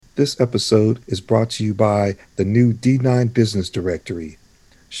This episode is brought to you by the new D9 Business Directory.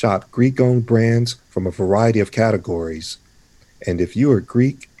 Shop Greek owned brands from a variety of categories. And if you're a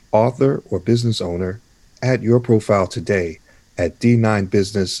Greek author or business owner, add your profile today at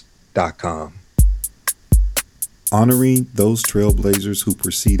d9business.com. Honoring those trailblazers who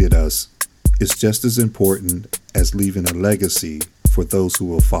preceded us is just as important as leaving a legacy for those who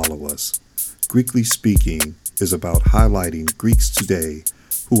will follow us. Greekly Speaking is about highlighting Greeks today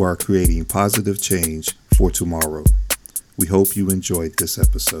who are creating positive change for tomorrow. We hope you enjoyed this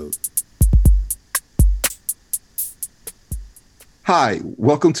episode. Hi,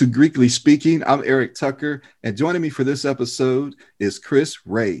 welcome to Greekly Speaking. I'm Eric Tucker, and joining me for this episode is Chris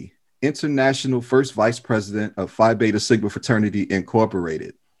Ray, International First Vice President of Phi Beta Sigma Fraternity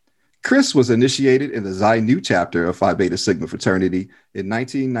Incorporated. Chris was initiated in the Xi Nu chapter of Phi Beta Sigma Fraternity in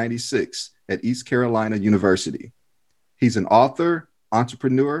 1996 at East Carolina University. He's an author,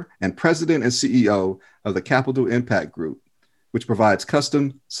 entrepreneur, and president and CEO of the Capital Impact Group, which provides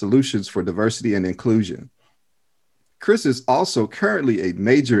custom solutions for diversity and inclusion. Chris is also currently a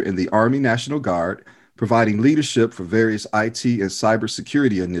major in the Army National Guard, providing leadership for various IT and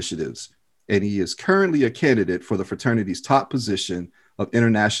cybersecurity initiatives, and he is currently a candidate for the fraternity's top position of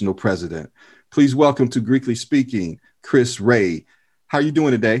international president. Please welcome to Greekly Speaking, Chris Ray. How are you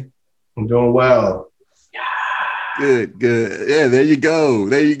doing today? I'm doing well. Good. Yeah, there you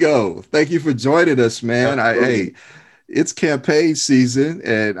go. Thank you for joining us, man. It's campaign season,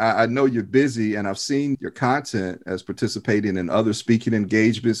 and I know you're busy, and I've seen your content as participating in other speaking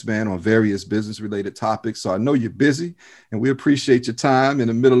engagements, man, on various business-related topics. So I know you're busy, and we appreciate your time in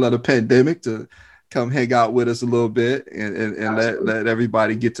the middle of the pandemic to come hang out with us a little bit and let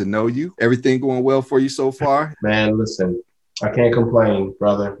everybody get to know you. Everything going well for you so far? Man, listen, I can't complain,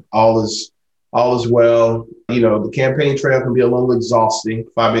 brother. All is well. You know, the campaign trail can be a little exhausting.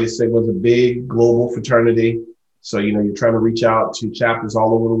 Phi Beta Sigma is a big global fraternity. So, you know, you're trying to reach out to chapters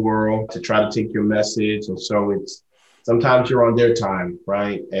all over the world to try to take your message. And so sometimes you're on their time,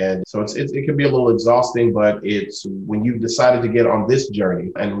 right? And so it can be a little exhausting, but it's when you've decided to get on this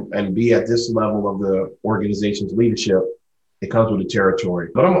journey and be at this level of the organization's leadership, it comes with the territory.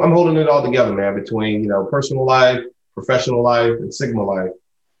 But I'm holding it all together, man, between, you know, personal life, professional life, and Sigma life.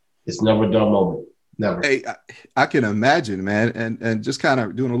 It's never a dull moment. Never. Hey, I can imagine, man. And just kind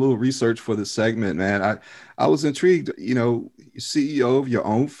of doing a little research for this segment, man. I was intrigued, you know, CEO of your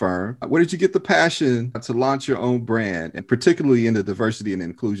own firm. Where did you get the passion to launch your own brand, and particularly in the diversity and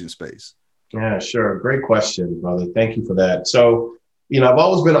inclusion space? Yeah, sure. Great question, brother. Thank you for that. So, you know, I've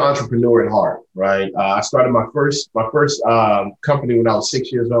always been an entrepreneur at heart, right? I started my first company when I was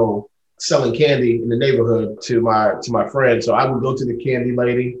 6 years old, selling candy in the neighborhood to my friends. So I would go to the candy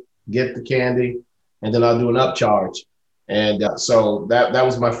lady, get the candy, and then I'll do an upcharge. And so that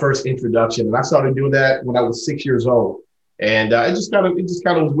was my first introduction. And I started doing that when I was 6 years old. And it just kind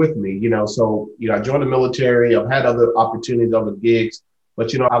of was with me, you know. So, you know, I joined the military. I've had other opportunities, other gigs.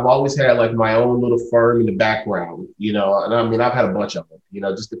 But, you know, I've always had like my own little firm in the background, you know. And I mean, I've had a bunch of them, you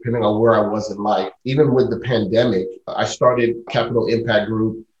know, just depending on where I was in life. Even with the pandemic, I started Capital Impact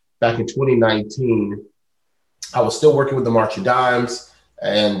Group back in 2019. I was still working with the March of Dimes.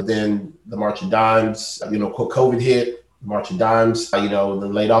 And then the March of Dimes, you know, COVID hit, March of Dimes, you know, they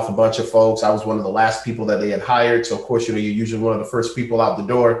laid off a bunch of folks. I was one of the last people that they had hired. So, of course, you know, you're usually one of the first people out the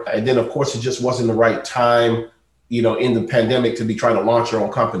door. And then, of course, it just wasn't the right time, you know, in the pandemic to be trying to launch your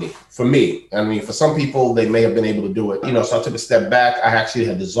own company. For me, I mean, for some people, they may have been able to do it. You know, so I took a step back. I actually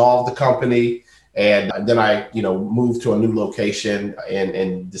had dissolved the company. And then I, you know, moved to a new location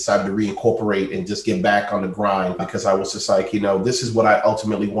and decided to reincorporate and just get back on the grind, because I was just like, you know, this is what I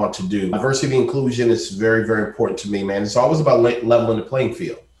ultimately want to do. Diversity and inclusion is very, very important to me, man. It's always about leveling the playing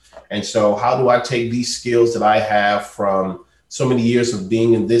field. And so how do I take these skills that I have from so many years of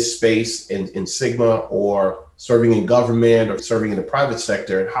being in this space in Sigma, or serving in government, or serving in the private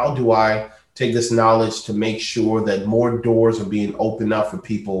sector? And how do I take this knowledge to make sure that more doors are being opened up for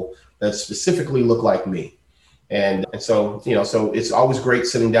people that specifically look like me? And so, you know, so it's always great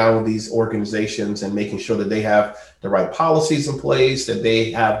sitting down with these organizations and making sure that they have the right policies in place, that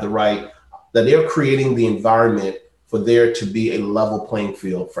they're creating the environment for there to be a level playing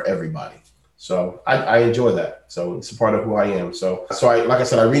field for everybody. So I enjoy that. So it's a part of who I am. So like I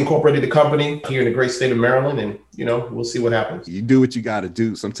said, I reincorporated the company here in the great state of Maryland, and, you know, we'll see what happens. You do what you got to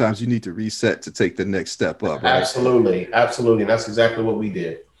do. Sometimes you need to reset to take the next step up. Right? Absolutely. And that's exactly what we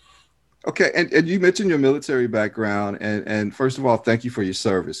did. Okay, and you mentioned your military background, and first of all, thank you for your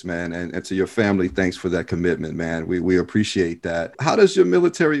service, man, and to your family, thanks for that commitment, man. We appreciate that. How does your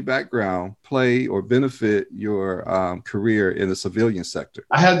military background play or benefit your career in the civilian sector?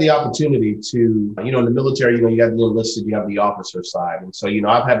 I had the opportunity to, in the military, you have the enlisted, you have the officer side. And so,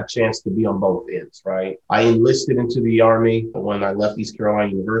 I've had a chance to be on both ends, right? I enlisted into the Army when I left East Carolina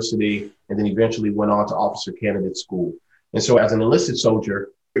University, and then eventually went on to officer candidate school. And so as an enlisted soldier,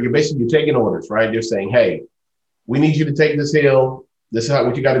 you're taking orders, right? They're saying, hey, we need you to take this hill. This is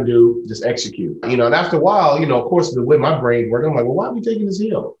what you got to do. Just execute. And after a while, of course, the way my brain worked, I'm like, well, why are we taking this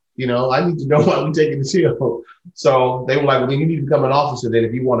hill? I need to know why we're taking this hill. So they were like, well, you need to become an officer then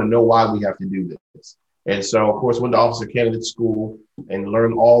if you want to know why we have to do this. And so, of course, went to officer candidate school and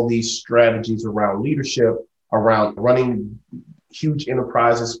learned all these strategies around leadership, around running huge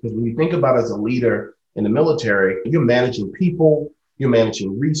enterprises. Because when you think about it as a leader in the military, you're managing people, you're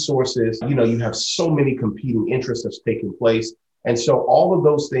managing resources, you have so many competing interests that's taking place. And so all of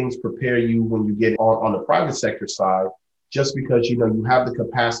those things prepare you when you get on the private sector side, just because, you have the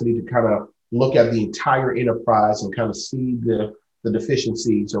capacity to kind of look at the entire enterprise and kind of see the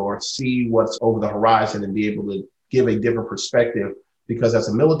deficiencies or see what's over the horizon and be able to give a different perspective. Because as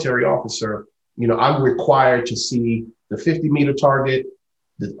a military officer, I'm required to see the 50-meter target,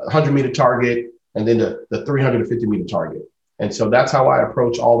 the 100-meter target, and then the 350-meter target. And so that's how I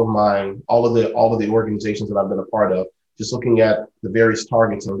approach all of the organizations that I've been a part of, just looking at the various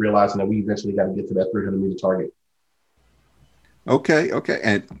targets and realizing that we eventually got to get to that 300-meter target. Okay.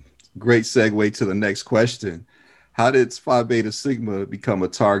 And great segue to the next question. How did Phi Beta Sigma become a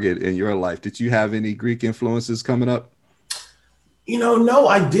target in your life? Did you have any Greek influences coming up? No,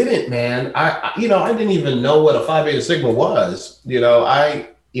 I didn't, man. I didn't even know what a Phi Beta Sigma was. I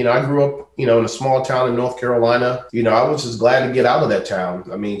grew up, in a small town in North Carolina. I was just glad to get out of that town.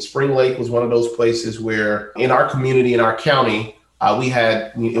 I mean, Spring Lake was one of those places where in our community, in our county,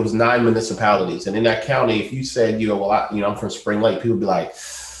 it was 9 municipalities. And in that county, if you said, I'm from Spring Lake, people would be like,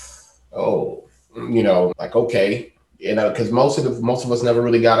 oh, like, okay, because most of us never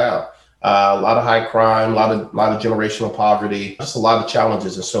really got out. A lot of high crime, a lot of generational poverty, just a lot of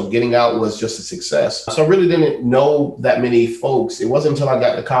challenges. And so getting out was just a success. So I really didn't know that many folks. It wasn't until I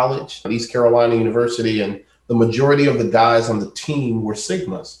got to college at East Carolina University, and the majority of the guys on the team were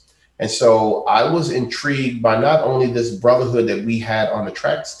Sigmas. And so I was intrigued by not only this brotherhood that we had on the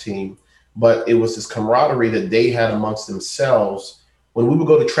tracks team, but it was this camaraderie that they had amongst themselves. When we would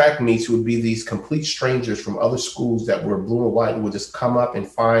go to track meets, it would be these complete strangers from other schools that were blue and white who would just come up and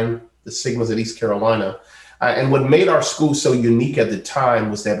find the Sigmas at East Carolina. And what made our school so unique at the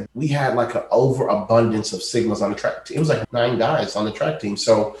time was that we had like an overabundance of Sigmas on the track team. It was like 9 guys on the track team.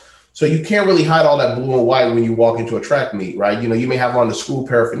 So you can't really hide all that blue and white when you walk into a track meet, right? You may have on the school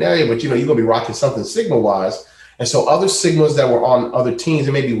paraphernalia, but you're gonna be rocking something Sigma wise. And so other Sigmas that were on other teams,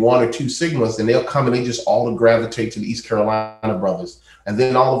 there may be 1 or 2 Sigmas, and they'll come and they just all gravitate to the East Carolina brothers. And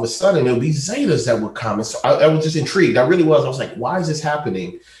then all of a sudden there'll be Zetas that would come. And so I was just intrigued. I really was. I was like, why is this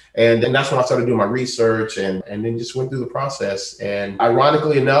happening? And then that's when I started doing my research and then just went through the process. And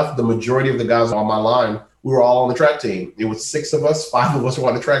ironically enough, the majority of the guys on my line, we were all on the track team. It was 6 of us, 5 of us were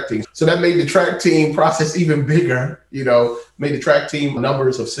on the track team. So that made the track team process even bigger, made the track team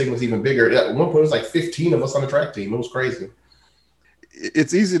numbers of Sigmas even bigger. At one point, it was like 15 of us on the track team. It was crazy.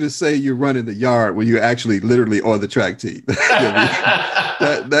 It's easy to say you're running the yard when you're actually literally on the track team.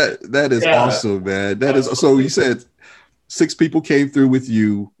 that is awesome, man. That is so. You said 6 people came through with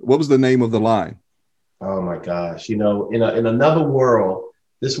you. What was the name of the line? Oh my gosh! In another world,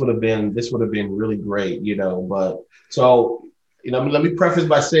 this would have been really great. But so let me preface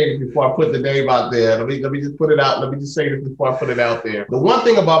by saying this before I put the name out there. Let me just put it out. Let me just say this before I put it out there. The one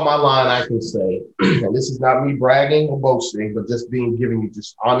thing about my line I can say, and this is not me bragging or boasting, but just giving you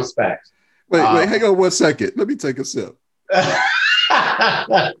just honest facts. Wait, hang on 1 second. Let me take a sip.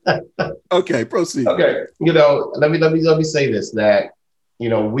 Okay, proceed. Okay, let me say this, that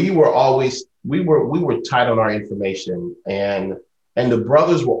we were tight on our information, and the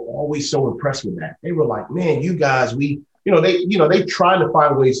brothers were always so impressed with that. They were like, man, you guys, they trying to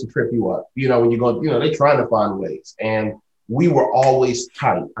find ways to trip you up. When you go, they trying to find ways. And we were always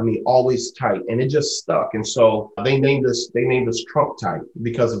tight. I mean, always tight. And it just stuck. And so they named us Trump tight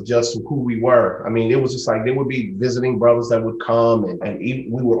because of just who we were. I mean, it was just like, there would be visiting brothers that would come and we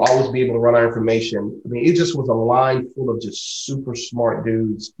would always be able to run our information. I mean, it just was a line full of just super smart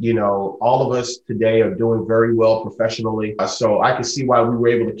dudes. All of us today are doing very well professionally. So I could see why we were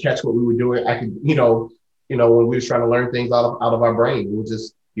able to catch what we were doing. I could, when we was trying to learn things out of our brain, it was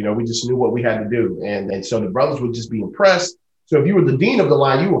just, we just knew what we had to do. And so the brothers would just be impressed. So if you were the dean of the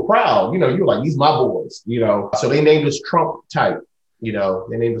line, you were proud. You were like, these my boys. So they named us Trump type. They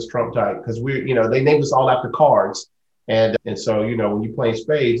named us Trump type because they named us all after cards. And so when you're playing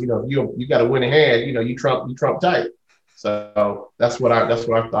spades, you got to win a hand. You Trump type. So that's what I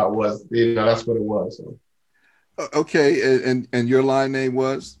thought was. That's what it was. So. Okay, and your line name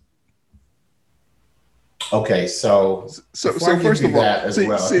was? Okay, so first of all,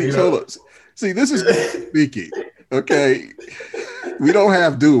 see, this is speaking. Okay, we don't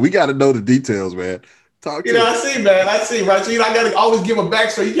have we got to know the details, man. I see, right? So I got to always give a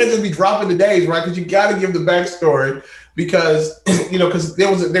backstory. You can't just be dropping the days, right? Because you got to give the backstory because because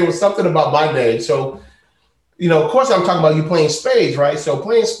there was something about my name. So of course, I'm talking about you playing spades, right? So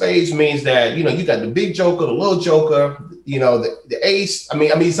playing spades means that you got the big joker, the little joker, the ace. I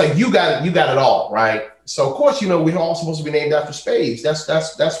mean, it's like you got it all, right? So of course, we're all supposed to be named after spades.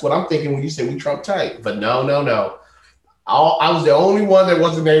 That's what I'm thinking when you say we Trump type. But no. I was the only one that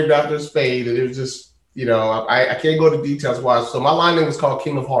wasn't named after a spade, and it was just I can't go into details why. So my line name was called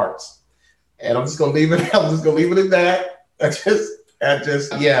King of Hearts, and I'm just gonna leave it. I'm just gonna leave it at that.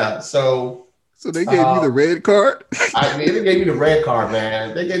 Yeah. So they gave you the red card? They gave me the red card,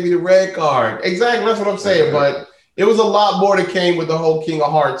 man. They gave me the red card. Exactly. That's what I'm saying. But it was a lot more that came with the whole King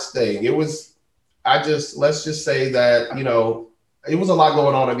of Hearts thing. Let's just say that, it was a lot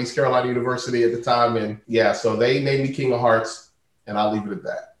going on at East Carolina University at the time. And yeah, so they named me King of Hearts, and I'll leave it at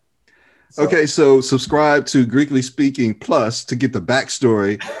that. Okay, so subscribe to Greekly Speaking Plus to get the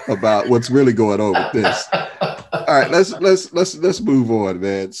backstory about what's really going on with this. All right, let's move on,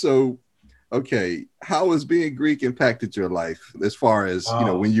 man. So, okay, how has being Greek impacted your life as far as,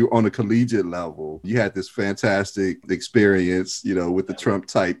 when you're on a collegiate level? You had this fantastic experience, with the Trump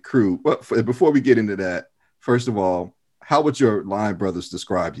type crew. But before we get into that, first of all, how would your line brothers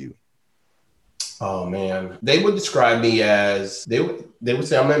describe you? Oh, man. They would describe me as, they would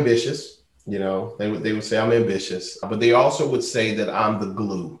say I'm ambitious. They would say I'm ambitious, but they also would say that I'm the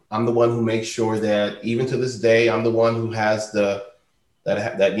glue. I'm the one who makes sure that even to this day, I'm the one who has that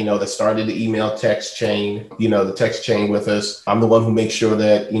started the email text chain, the text chain with us. I'm the one who makes sure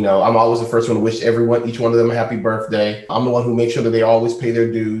that, I'm always the first one to wish each one of them a happy birthday. I'm the one who makes sure that they always pay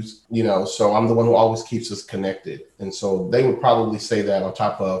their dues, so I'm the one who always keeps us connected. And so they would probably say that on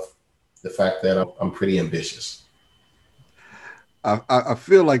top of the fact that I'm pretty ambitious. I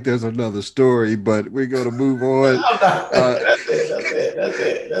feel like there's another story, but we're going to move on. That's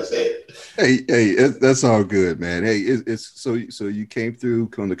it. Hey, that's all good, man. Hey, it's so you came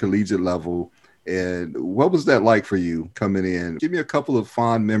through on the collegiate level, and what was that like for you coming in? Give me a couple of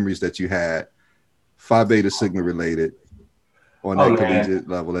fond memories that you had, Phi Beta Sigma related, on that collegiate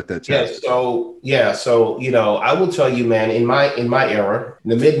level at that chapter. So I will tell you, man, in my era, in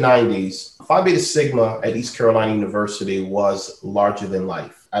the mid 90s, Phi Beta Sigma at East Carolina University was larger than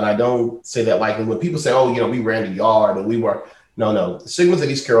life. And I don't say that lightly. When people say, oh, we ran the yard and we were, no. The Sigmas at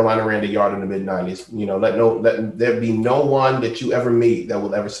East Carolina ran the yard in the mid 90s. Let there be no one that you ever meet that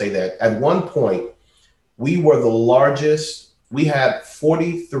will ever say that. At one point, we were the largest. We had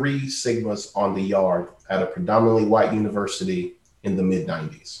 43 Sigmas on the yard at a predominantly white university in the mid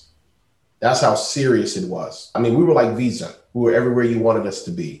 90s. That's how serious it was. I mean, we were like Visa. We were everywhere you wanted us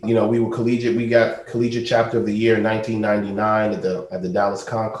to be. We were collegiate. We got collegiate chapter of the year in 1999 at the Dallas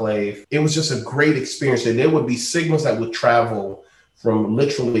Conclave. It was just a great experience. And there would be Sigmas that would travel from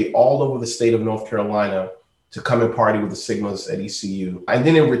literally all over the state of North Carolina to come and party with the Sigmas at ECU. And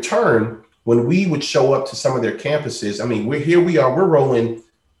then in return, when we would show up to some of their campuses, I mean, we're rolling,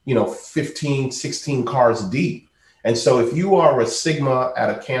 15, 16 cars deep. And so if you are a Sigma at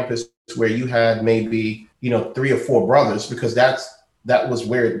a campus where you had maybe, 3 or 4 brothers, because that was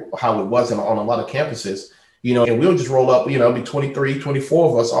how it was on a lot of campuses, and we'll just roll up, be 23, 24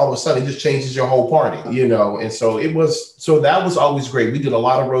 of us, all of a sudden it just changes your whole party, and so that was always great. We did a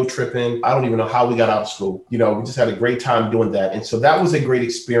lot of road tripping. I don't even know how we got out of school. We just had a great time doing that. And so that was a great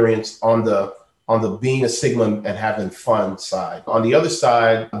experience on the being a Sigma and having fun side. On the other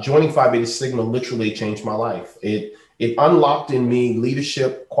side, joining Phi Beta Sigma literally changed my life. It unlocked in me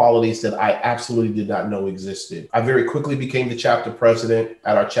leadership qualities that I absolutely did not know existed. I very quickly became the chapter president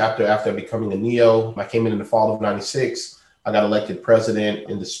at our chapter after becoming a NEO. I came in the fall of 96. I got elected president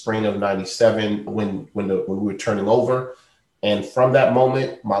in the spring of 97 when we were turning over. And from that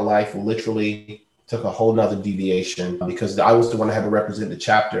moment, my life literally took a whole nother deviation because I was the one that had to represent the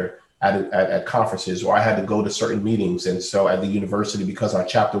chapter at conferences, or I had to go to certain meetings. And so at the university, because our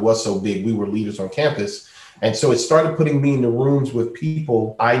chapter was so big, we were leaders on campus. And so it started putting me in the rooms with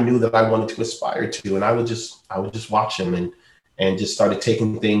people I knew that I wanted to aspire to. And I would just watch them and just started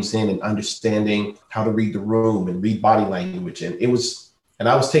taking things in and understanding how to read the room and read body language. And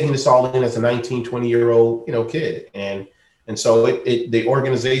I was taking this all in as a 19, 20-year-old, kid. And so the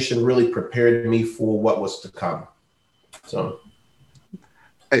organization really prepared me for what was to come. So.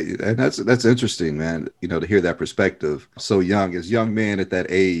 Hey, and that's interesting, man, to hear that perspective so young, as young men at that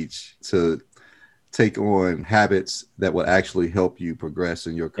age, to take on habits that will actually help you progress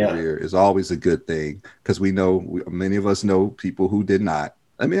in your career is always a good thing, because many of us know people who did not.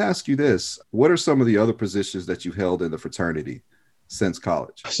 Let me ask you this. What are some of the other positions that you've held in the fraternity since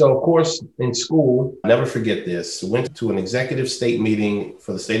college? So, of course, in school, I'll never forget this. Went to an executive state meeting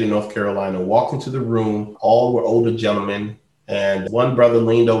for the state of North Carolina, walked into the room, all were older gentlemen. And one brother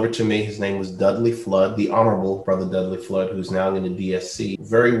leaned over to me. His name was Dudley Flood, the Honorable Brother Dudley Flood, who's now in the DSC.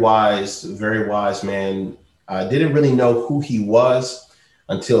 Very wise man. I didn't really know who he was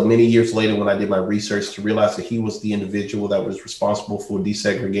until many years later when I did my research to realize that he was the individual that was responsible for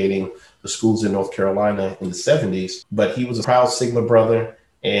desegregating the schools in North Carolina in the 70s. But he was a proud Sigma brother.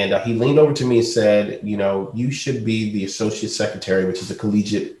 And he leaned over to me and said, you should be the associate secretary, which is a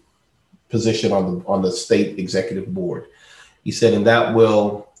collegiate position on the state executive board. He said, and that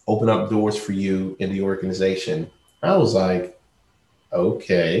will open up doors for you in the organization. I was like,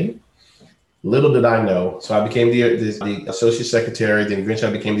 okay. Little did I know. So I became the associate secretary. Then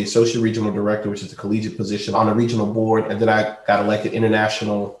eventually I became the associate regional director, which is the collegiate position on the regional board. And then I got elected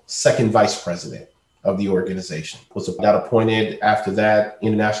international second vice president of the organization. Got appointed after that,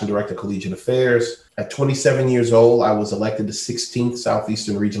 international director of collegiate affairs. At 27 years old, I was elected the 16th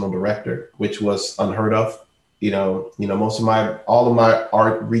Southeastern regional director, which was unheard of. All of my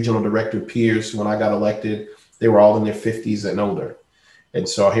art regional director peers, when I got elected, they were all in their 50s and older. And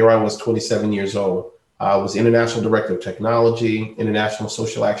so here I was, 27 years old. I was international director of technology, international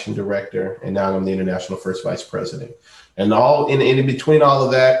social action director, and now I'm the international first vice president. And all in between all of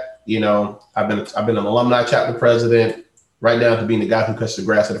that, I've been an alumni chapter president, right down to being the guy who cuts the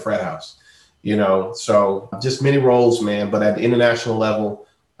grass at a frat house. So just many roles, man. But at the international level,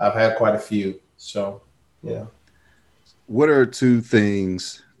 I've had quite a few. So. Yeah. What are two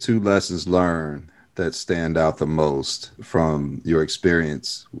lessons learned that stand out the most from your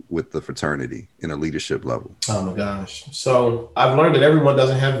experience with the fraternity in a leadership level? Oh my gosh. So I've learned that everyone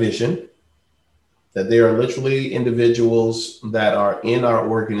doesn't have vision, that there are literally individuals that are in our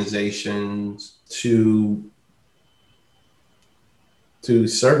organizations to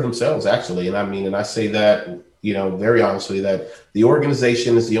serve themselves, actually. And I say that, very honestly, that the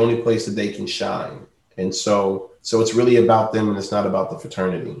organization is the only place that they can shine. And so it's really about them, and it's not about the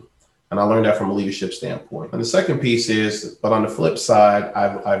fraternity. And I learned that from a leadership standpoint. And the second piece is, but on the flip side,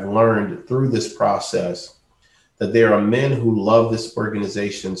 I've learned through this process that there are men who love this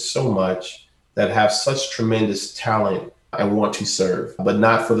organization so much, that have such tremendous talent and want to serve, but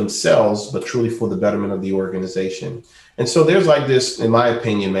not for themselves, but truly for the betterment of the organization. And so there's like this, in my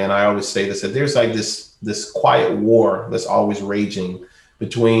opinion, man, I always say this, that there's like this quiet war that's always raging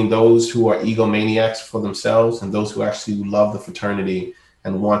between those who are egomaniacs for themselves and those who actually love the fraternity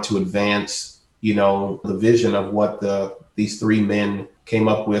and want to advance, the vision of what these three men came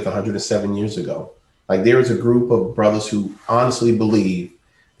up with 107 years ago. Like, there is a group of brothers who honestly believe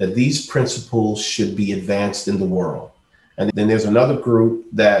that these principles should be advanced in the world. And then there's another group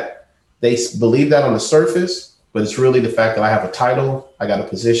that they believe that on the surface, but it's really the fact that I have a title, I got a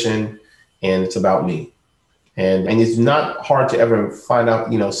position, and it's about me. And it's not hard to ever find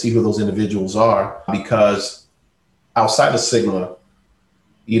out, see who those individuals are, because outside of Sigma,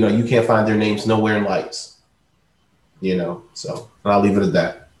 you can't find their names nowhere in lights, so I'll leave it at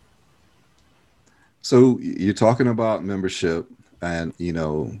that. So you're talking about membership and,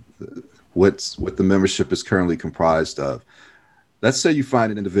 what the membership is currently comprised of. Let's say you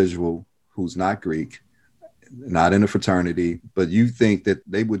find an individual who's not Greek, not in a fraternity, but you think that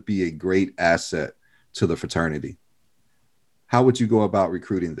they would be a great asset to the fraternity. How would you go about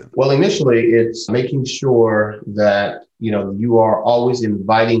recruiting them? Well, initially, it's making sure that, you are always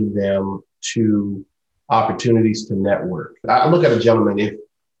inviting them to opportunities to network. I look at a gentleman,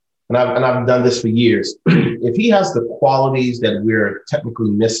 and I've done this for years, if he has the qualities that we're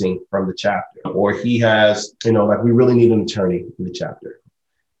technically missing from the chapter, or he has, like, we really need an attorney in the chapter,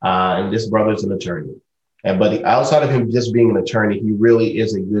 and this brother's an attorney. But outside of him just being an attorney, he really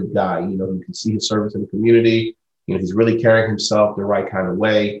is a good guy. You can see his service in the community. He's really carrying himself the right kind of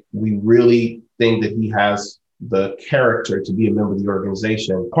way. We really think that he has the character to be a member of the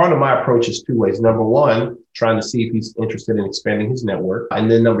organization. Part of my approach is two ways. Number one, trying to see if he's interested in expanding his network. And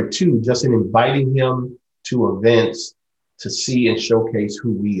then number two, just in inviting him to events to see and showcase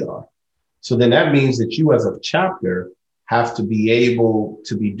who we are. So then that means that you as a chapter have to be able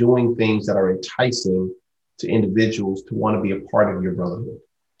to be doing things that are enticing to individuals to want to be a part of your brotherhood.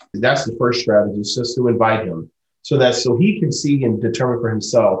 That's the first strategy, just to invite him so he can see and determine for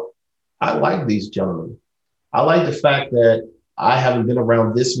himself, I like these gentlemen. I like the fact that I haven't been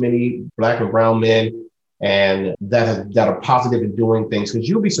around this many Black and brown men and that are positive in doing things, because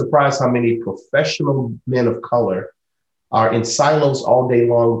you'll be surprised how many professional men of color are in silos all day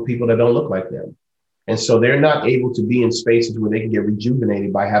long with people that don't look like them. And so they're not able to be in spaces where they can get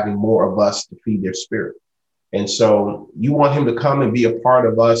rejuvenated by having more of us to feed their spirit. And so you want him to come and be a part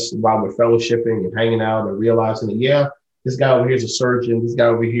of us while we're fellowshipping and hanging out and realizing that, yeah, this guy over here is a surgeon. This guy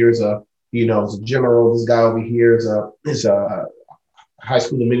over here is is a general. This guy over here is a high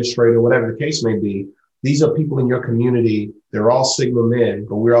school administrator, whatever the case may be. These are people in your community. They're all Sigma men,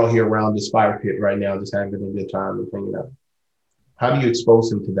 but we're all here around this fire pit right now, just having a good time and hanging out. How do you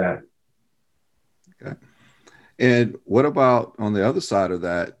expose him to that? Okay. And what about on the other side of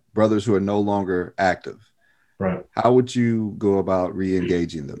that, brothers who are no longer active? Right. How would you go about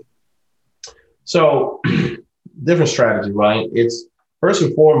re-engaging them? So different strategy, right? It's first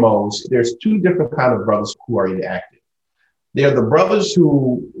and foremost, there's two different kind of brothers who are inactive. They're the brothers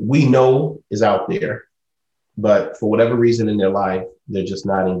who we know is out there, but for whatever reason in their life, they're just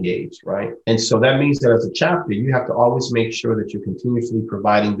not engaged, right? And so that means that as a chapter, you have to always make sure that you're continuously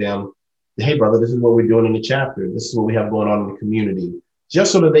providing them, hey, brother, this is what we're doing in the chapter. This is what we have going on in the community,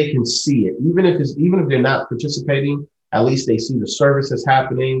 just so that they can see it. Even if they're not participating, at least they see the service that's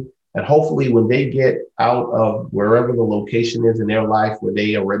happening. And hopefully when they get out of wherever the location is in their life where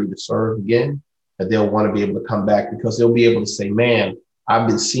they are ready to serve again, that they'll want to be able to come back, because they'll be able to say, man, I've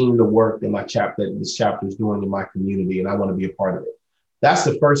been seeing the work that this chapter is doing in my community, and I want to be a part of it. That's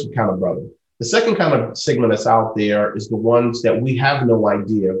the first kind of brother. The second kind of Sigma that's out there is the ones that we have no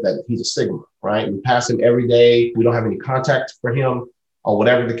idea that he's a Sigma, right? We pass him every day. We don't have any contact for him, or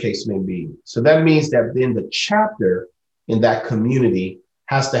whatever the case may be. So that means that then the chapter in that community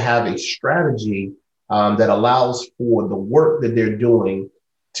has to have a strategy that allows for the work that they're doing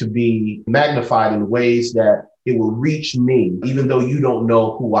to be magnified in ways that it will reach me, even though you don't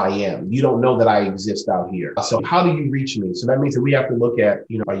know who I am. You don't know that I exist out here. So how do you reach me? So that means that we have to look at,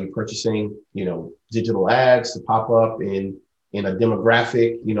 are you purchasing, digital ads to pop up in a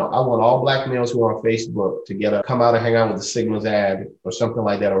demographic? I want all Black males who are on Facebook to come out and hang out with the Sigma's ad or something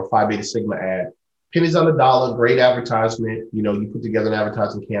like that, or a Phi Beta Sigma ad. Pennies on the dollar, great advertisement. You put together an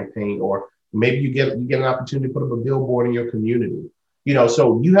advertising campaign, or maybe you get an opportunity to put up a billboard in your community.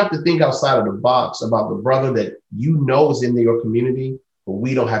 So you have to think outside of the box about the brother that is in your community, but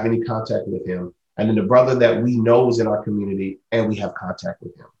we don't have any contact with him. And then the brother that we know is in our community and we have contact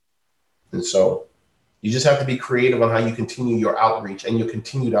with him. And so you just have to be creative on how you continue your outreach and your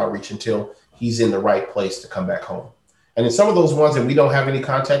continued outreach until he's in the right place to come back home. And in some of those ones that we don't have any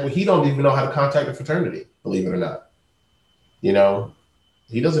contact with, he don't even know how to contact the fraternity, believe it or not. He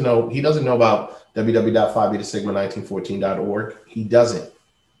doesn't know about www.phibetasigma1914.org. He doesn't.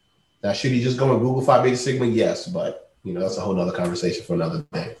 Now, should he just go and Google Phi Beta Sigma? Yes, but that's a whole nother conversation for another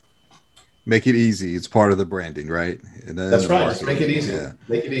day. Make it easy. It's part of the branding, right? And then that's right. Just make it easy. Yeah.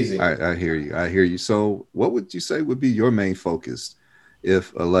 Make it easy. I hear you. So what would you say would be your main focus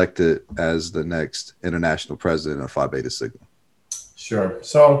if elected as the next international president of Phi Beta Sigma? Sure.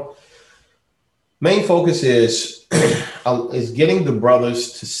 So main focus is getting the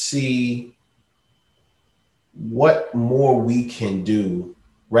brothers to see what more we can do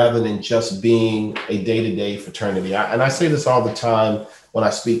rather than just being a day-to-day fraternity. And I say this all the time when I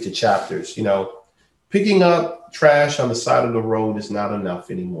speak to chapters, picking up trash on the side of the road is not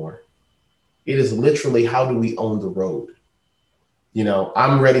enough anymore. It is literally, how do we own the road?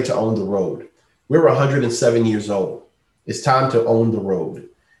 I'm ready to own the road. We're 107 years old. It's time to own the road.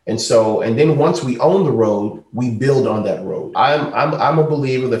 And then once we own the road, we build on that road. I'm a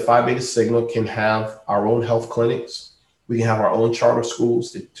believer that Phi Beta Sigma can have our own health clinics. We can have our own charter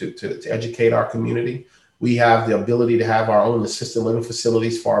schools to educate our community. We have the ability to have our own assisted living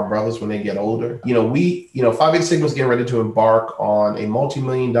facilities for our brothers when they get older. Phi Beta Sigma is getting ready to embark on a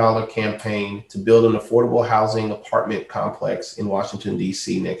multi-million-dollar campaign to build an affordable housing apartment complex in Washington,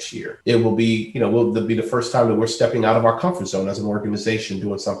 D.C. next year. It will be, will be the first time that we're stepping out of our comfort zone as an organization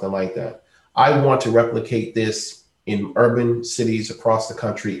doing something like that. I want to replicate this in urban cities across the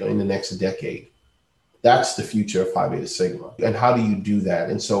country in the next decade. That's the future of Phi Beta Sigma. And how do you do that?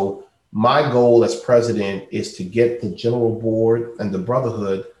 And so my goal as president is to get the general board and the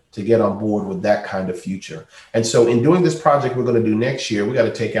brotherhood to get on board with that kind of future. And so in doing this project we're going to do next year, we got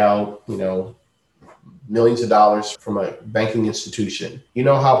to take out, millions of dollars from a banking institution. You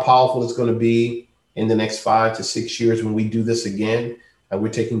know how powerful it's going to be in the next 5 to 6 years when we do this again, and we're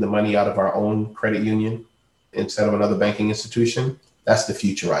taking the money out of our own credit union instead of another banking institution, that's the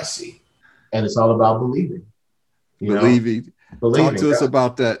future I see. And it's all about believing. Believing. Talk to us Yeah.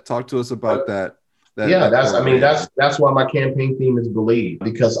 about that. Talk to us about that. That's why my campaign theme is believe,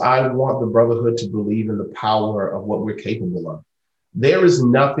 because I want the brotherhood to believe in the power of what we're capable of. There is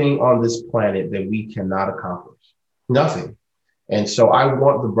nothing on this planet that we cannot accomplish. Nothing. And so I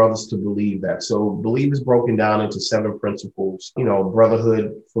want the brothers to believe that. So believe is broken down into 7 principles,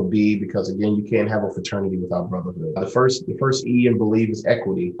 brotherhood for B, because again, you can't have a fraternity without brotherhood. The first E in believe is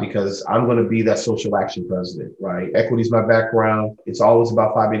equity, because I'm going to be that social action president, right? Equity is my background. It's always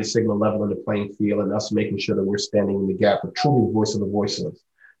about Phi Beta Sigma leveling the playing field and us making sure that we're standing in the gap, but truly the voice of the voiceless.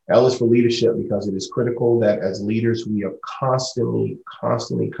 L is for leadership, because it is critical that as leaders, we are constantly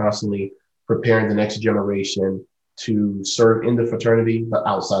preparing the next generation to serve in the fraternity, but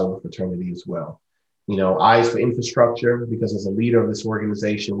outside of the fraternity as well. I is for infrastructure, because as a leader of this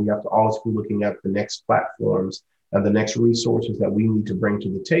organization, we have to always be looking at the next platforms and the next resources that we need to bring to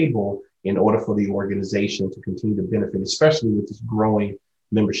the table in order for the organization to continue to benefit, especially with this growing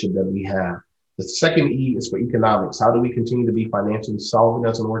membership that we have. The second E is for economics. How do we continue to be financially solvent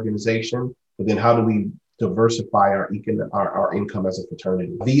as an organization? But then how do we diversify our income as a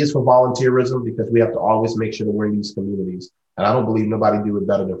fraternity? V is for volunteerism, because we have to always make sure that we're in these communities. And I don't believe nobody do it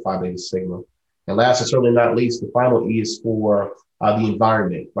better than Phi Beta Sigma. And last and certainly not least, the final E is for the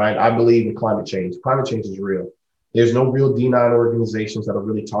environment, right? I believe in climate change. Climate change is real. There's no real D9 organizations that are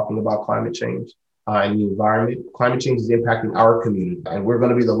really talking about climate change and the environment. Climate change is impacting our community, and we're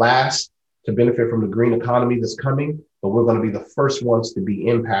going to be the last to benefit from the green economy that's coming, but we're going to be the first ones to be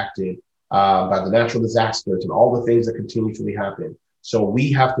impacted by the natural disasters and all the things that continually happen. So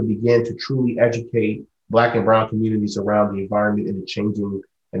we have to begin to truly educate Black and brown communities around the environment and the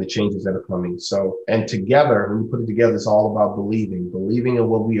changes that are coming. So, and together, when we put it together, it's all about believing in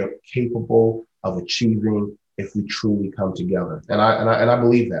what we are capable of achieving if we truly come together. And I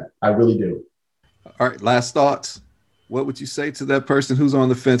believe that. I really do. All right. Last thoughts. What would you say to that person who's on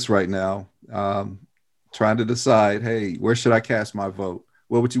the fence right now, trying to decide, hey, where should I cast my vote?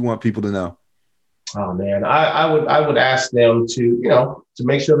 What would you want people to know? Oh man, I would ask them to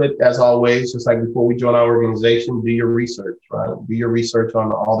make sure that, as always, just like before we join our organization, do your research, right? Do your research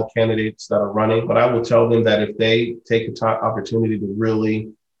on all the candidates that are running. But I will tell them that if they take a opportunity to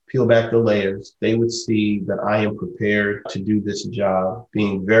really peel back the layers, they would see that I am prepared to do this job,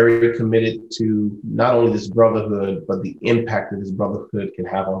 being very committed to not only this brotherhood, but the impact that this brotherhood can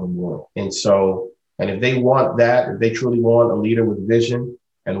have on the world. And if they want that, if they truly want a leader with vision,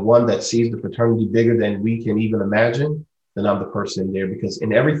 and one that sees the fraternity bigger than we can even imagine, then I'm the person there. Because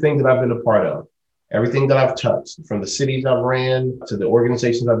in everything that I've been a part of, everything that I've touched, from the cities I've ran to the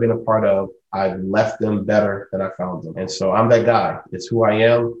organizations I've been a part of, I've left them better than I found them. And so I'm that guy. It's who I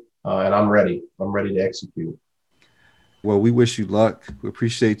am, and I'm ready. I'm ready to execute. Well, we wish you luck. We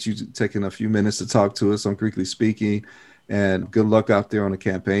appreciate you taking a few minutes to talk to us on Greekly Speaking, and good luck out there on the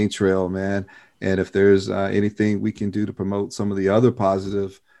campaign trail, man. And if there's anything we can do to promote some of the other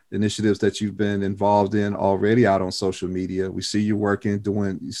positive initiatives that you've been involved in already out on social media, we see you working,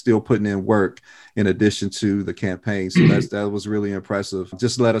 still putting in work in addition to the campaign. So that was really impressive.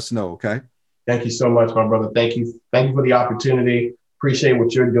 Just let us know, okay? Thank you so much, my brother. Thank you for the opportunity. Appreciate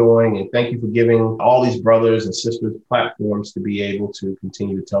what you're doing, and thank you for giving all these brothers and sisters platforms to be able to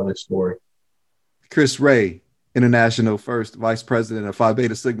continue to tell their story. Chris Ray, International First Vice President of Phi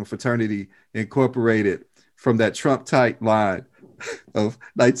Beta Sigma Fraternity Incorporated, from that Trump-type line of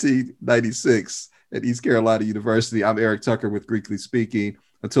 1996 at East Carolina University. I'm Eric Tucker with Greekly Speaking.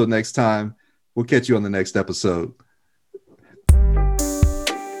 Until next time, we'll catch you on the next episode.